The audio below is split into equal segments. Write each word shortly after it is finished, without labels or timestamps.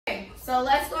So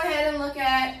let's go ahead and look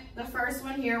at the first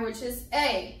one here, which is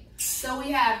A. So we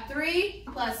have 3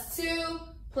 plus 2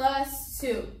 plus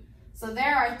 2. So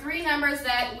there are 3 numbers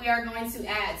that we are going to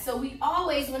add. So we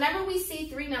always, whenever we see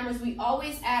 3 numbers, we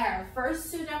always add our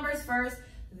first 2 numbers first,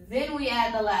 then we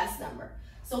add the last number.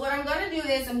 So what I'm going to do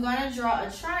is I'm going to draw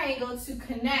a triangle to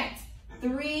connect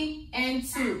 3 and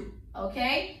 2.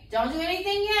 Okay? Don't do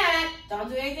anything yet. Don't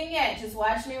do anything yet. Just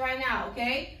watch me right now,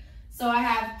 okay? So I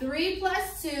have 3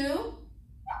 plus 2.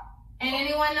 And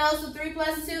anyone knows what 3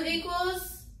 plus 2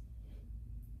 equals?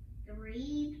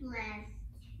 3 plus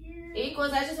 2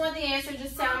 equals, I just want the answer,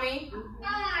 just tell me.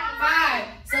 5.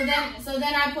 5. So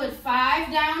then I put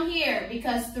 5 down here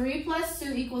because 3 plus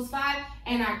 2 equals 5.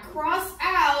 And I cross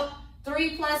out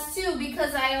 3 plus 2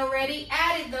 because I already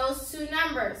added those 2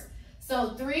 numbers.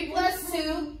 So 3 plus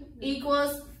 2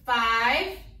 equals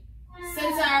 5.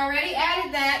 Since I already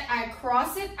added that, I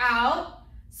cross it out.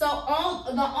 So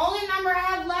the only number I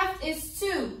have left is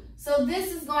 2. So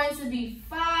this is going to be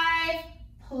 5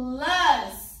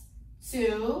 plus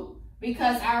 2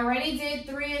 because I already did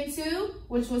 3 and 2,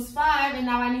 which was 5, and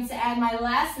now I need to add my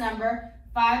last number.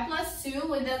 5 plus 2,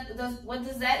 what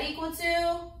does that equal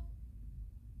to?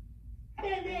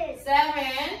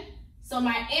 7. So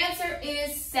my answer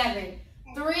is 7.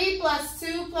 3 plus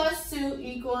 2 plus 2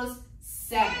 equals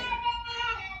 7.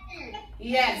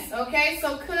 Yes, okay,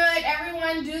 so could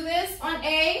everyone do this on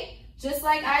A, just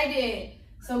like I did?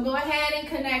 So go ahead and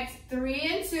connect 3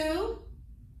 and 2,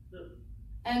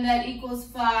 and that equals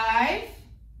 5.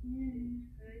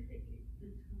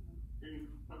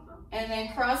 And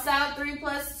then cross out 3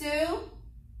 plus 2,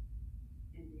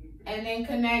 and then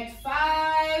connect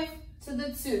 5 to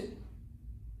the 2.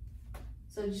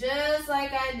 So just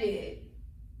like I did.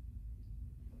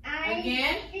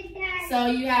 Again, so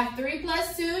you have 3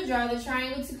 plus 2, draw the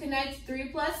triangle to connect 3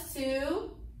 plus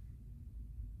 2.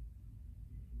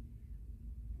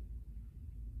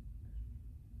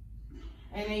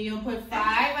 And then you'll put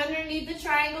 5 underneath the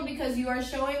triangle because you are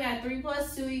showing that 3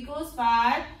 plus 2 equals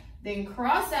 5. Then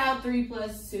cross out 3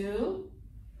 plus 2.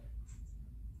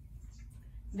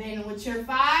 Then with your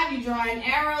 5, you draw an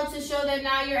arrow to show that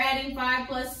now you're adding 5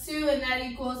 plus 2, and that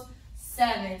equals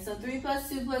 7. So 3 plus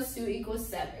 2 plus 2 equals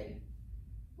 7.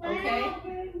 Okay?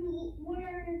 We're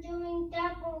doing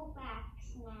double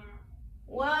facts now.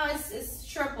 Well, it's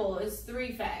triple. It's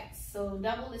 3 facts. So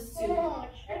double is 2. Oh,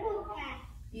 triple facts.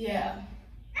 Yeah.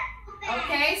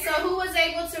 Okay, so who was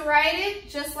able to write it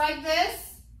just like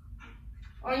this?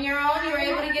 On your own, you were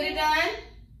able to get it done?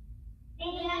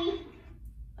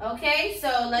 Okay,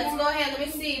 so let's go ahead. Let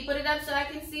me see. Put it up so I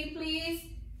can see, please.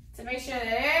 To make sure that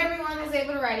everyone is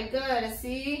able to write it. Good. I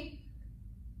see.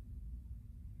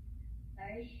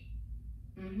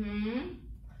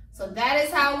 So that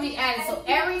is how we add it. So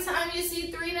every time you see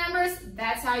 3 numbers,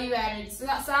 that's how you add it. So,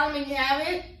 Solomon, you have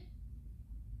it?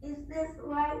 Is this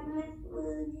right, Miss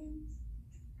Williams?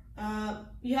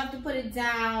 You have to put it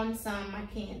down some. I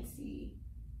can't see.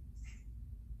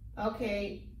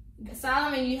 Okay.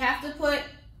 Solomon, you have to put...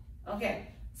 Okay.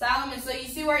 Solomon, so you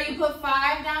see where you put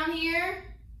 5 down here?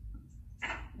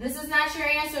 This is not your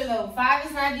answer, though. 5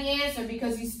 is not the answer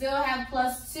because you still have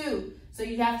plus 2. So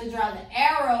you have to draw the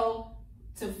arrow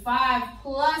to 5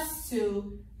 plus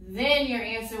 2. Then your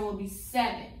answer will be 7.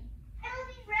 I'll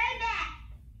be right back.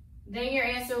 Then your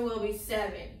answer will be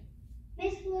 7.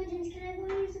 Miss Williams, can I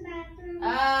go use the bathroom?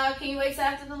 Can you wait till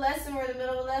after the lesson or the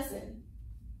middle of the lesson?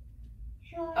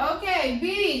 Sure. Okay,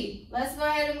 B. Let's go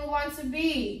ahead and move on to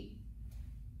B.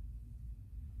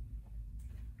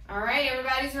 All right,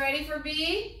 everybody's ready for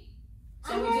B?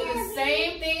 So we do the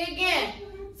same thing again.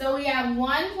 So we have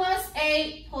 1 plus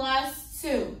 8 plus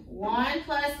 2. 1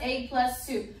 plus 8 plus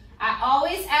 2. I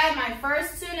always add my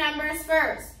first 2 numbers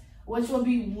first, which will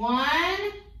be 1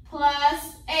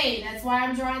 plus 8. That's why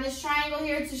I'm drawing this triangle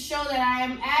here to show that I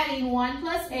am adding 1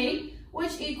 plus 8,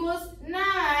 which equals 9.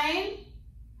 I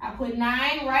put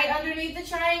 9 right underneath the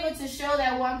triangle to show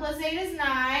that 1 plus 8 is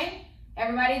 9.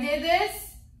 Everybody did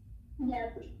this?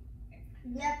 Yep.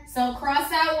 Yep. So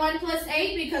cross out 1 plus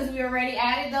 8 because we already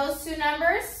added those 2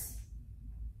 numbers.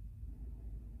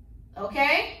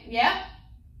 Okay? Yep.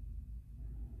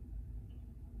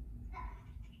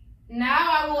 Now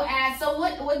I will add, so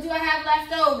what do I have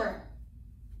left over?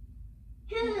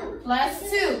 2.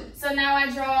 Plus 2. So now I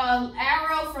draw an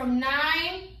arrow from 9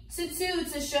 to 2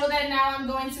 to show that now I'm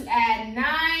going to add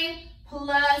 9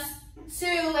 plus 2,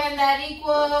 and that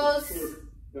equals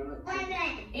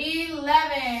 11.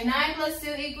 9 plus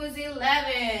 2 equals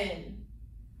 11.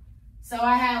 So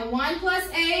I have 1 plus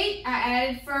 8. I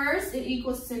added first. It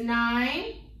equals to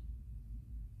 9.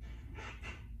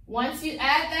 Once you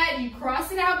add that, you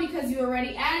cross it out because you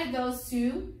already added those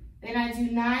two. Then I do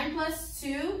 9 plus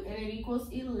 2, and it equals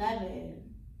 11.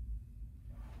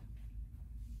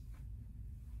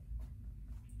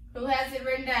 Who has it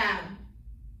written down?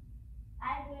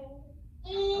 I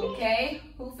do. Okay.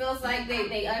 Who feels like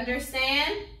they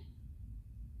understand?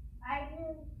 I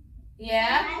do.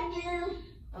 Yeah? I do.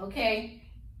 Okay.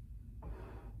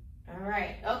 All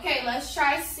right. Okay, let's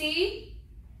try C.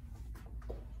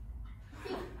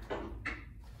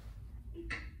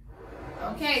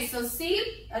 Okay, so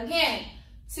C, again,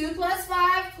 2 plus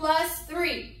 5 plus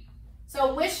 3.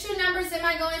 So which two numbers am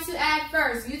I going to add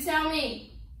first? You tell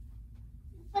me.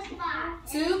 Plus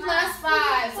 5. 2 plus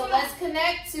 5. So let's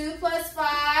connect 2 plus 5.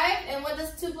 And what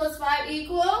does 2 plus 5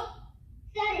 equal?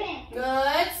 7.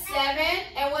 Good, 7.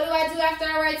 And what do I do after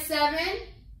I write 7?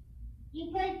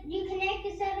 You connect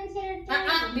the 7 to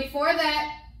the 3. Before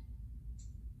that.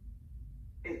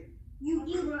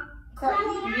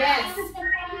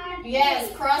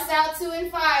 Yes, cross out 2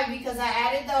 and 5 because I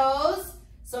added those.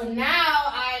 So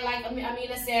now like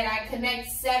Amina said, I connect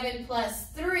 7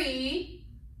 plus 3.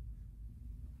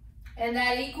 And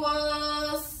that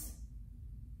equals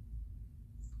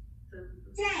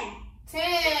 10.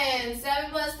 10.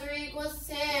 7 plus 3 equals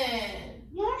 10.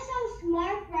 You're so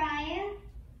smart, Brian.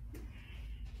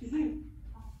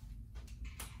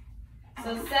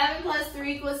 So 7 plus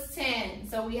 3 equals 10.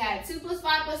 So we had 2 plus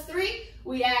 5 plus 3.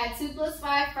 We add 2 plus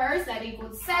 5 first. That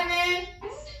equals 7.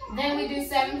 Then we do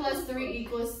 7 plus 3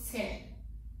 equals 10.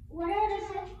 What are the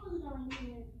circles going to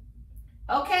do?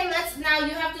 Okay, now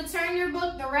you have to turn your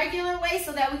book the regular way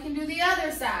so that we can do the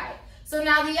other side. So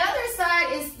now the other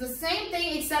side is the same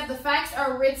thing except the facts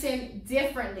are written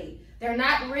differently. They're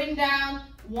not written down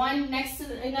one next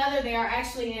to another. They are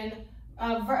actually in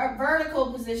a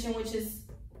vertical position, which is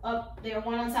up there,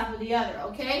 one on top of the other,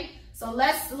 okay? So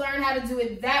let's learn how to do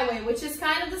it that way, which is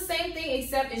kind of the same thing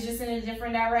except it's just in a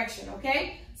different direction,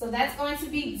 okay? So that's going to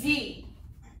be D.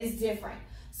 It's different.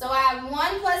 So I have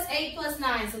 1 plus 8 plus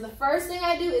 9. So the first thing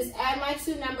I do is add my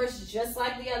two numbers just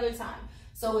like the other time.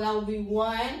 So that will be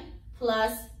 1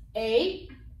 plus 8.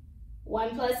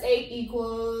 1 plus 8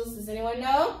 equals, does anyone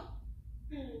know?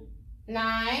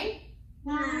 9.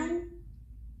 9.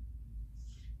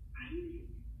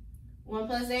 1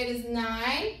 plus 8 is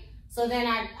 9. So then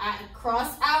I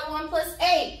cross out 1 plus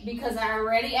 8 because I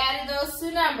already added those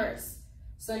two numbers.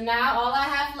 So now all I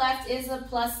have left is a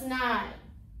plus 9.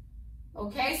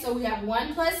 Okay, so we have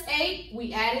 1 plus 8.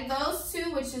 We added those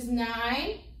two, which is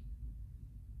 9.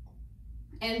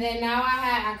 And then now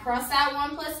I cross out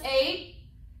 1 plus 8.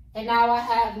 And now I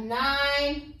have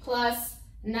 9 plus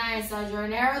 9. So I draw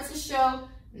an arrow to show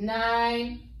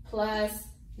 9 plus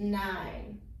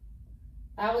 9.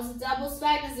 That was a double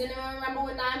stack. Does anyone remember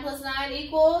what 9 plus 9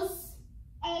 equals?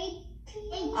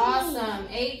 18. Awesome,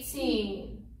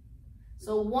 18.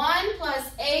 So 1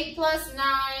 plus 8 plus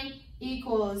 9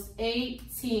 equals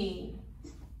 18.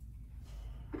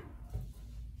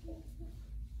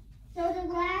 So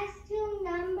the last two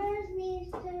numbers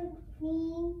needs to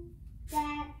mean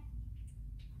that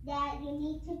you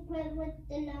need to put what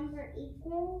the number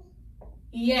equals?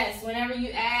 Yes, whenever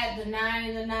you add the 9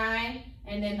 and the 9,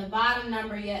 and then the bottom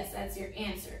number, yes, that's your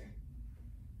answer.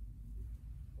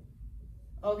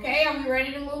 Okay, are we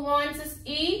ready to move on to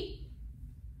E?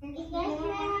 Yes,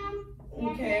 ma'am.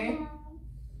 Okay.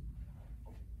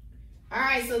 All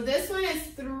right, so this one is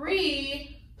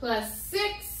 3 plus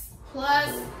 6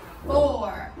 plus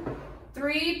 4.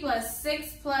 3 plus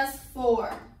 6 plus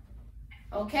 4.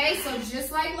 Okay, so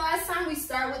just like last time, we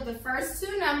start with the first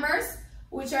two numbers,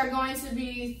 which are going to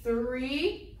be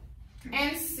 3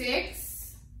 and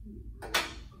 6.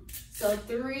 So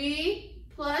 3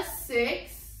 plus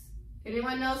 6.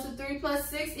 Anyone knows what 3 plus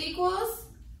 6 equals?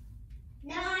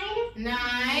 9. 9.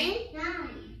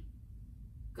 9.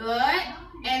 Good.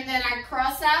 And then I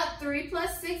cross out 3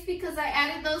 plus 6 because I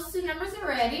added those two numbers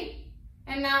already.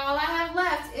 And now all I have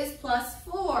left is plus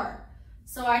 4.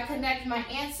 So I connect my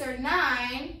answer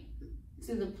 9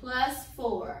 to the plus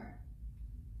 4.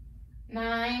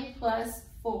 9 plus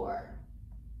 4.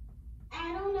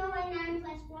 I don't know what 9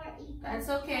 plus 4 equals. That's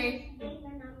okay. Bigger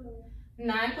number.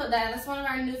 9 plus that's one of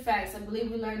our new facts. I believe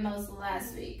we learned those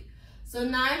last week. So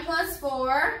 9 plus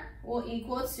 4 will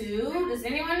equal to, does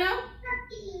anyone know?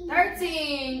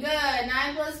 13. Good.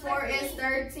 9 plus 4 is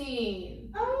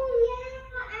 13. Oh,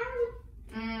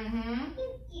 yeah. Mm-hmm.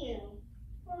 Thank you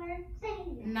for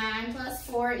saying that. 9 plus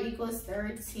 4 equals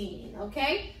 13.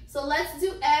 Okay? So let's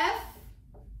do F.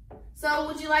 So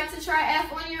would you like to try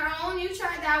F on your own? You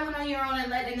try that one on your own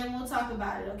and then we'll talk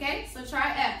about it, okay? So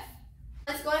try F.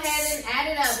 Let's go ahead and add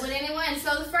it up. Would anyone?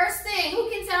 So the first thing, who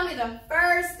can tell me the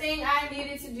first thing I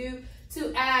needed to do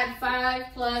to add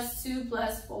 5 plus 2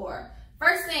 plus 4?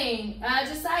 First thing,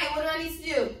 Josiah, what do I need to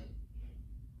do?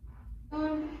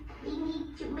 You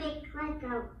need to make like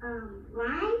a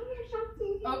line or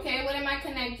something. Okay, what am I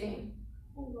connecting?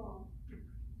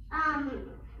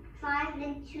 5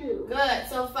 and 2. Good.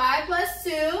 So 5 plus 2,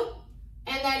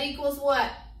 and that equals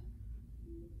what?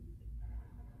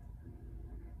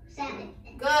 7.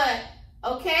 Good.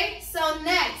 Okay, so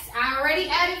next, I already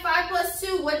added 5 plus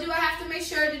 2. What do I have to make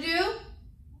sure to do?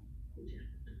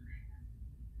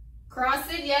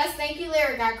 Cross it. Yes, thank you,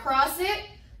 Lyric. I cross it.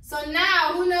 So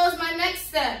now, who knows my next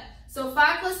step? So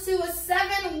 5 plus 2 is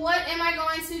 7. What am I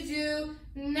going to do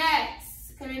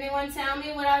next? Can anyone tell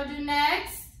me what I would do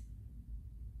next?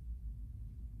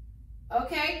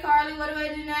 Okay, Carly, what do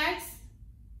I do next?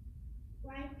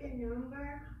 Write the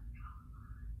number.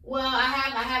 Well, I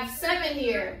have 7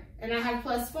 here, and I have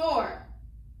plus 4.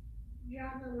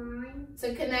 Draw the line.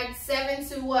 To connect 7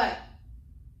 to what?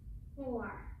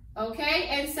 4. Okay,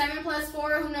 and 7 plus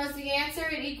 4, who knows the answer?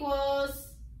 It equals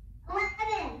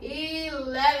 11.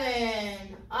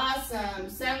 11. Awesome.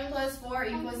 7 plus 4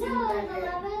 equals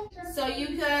 11. So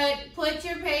you could put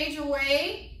your page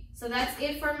away. So that's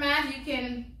it for math. You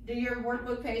can do your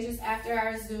workbook pages after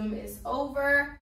our Zoom is over.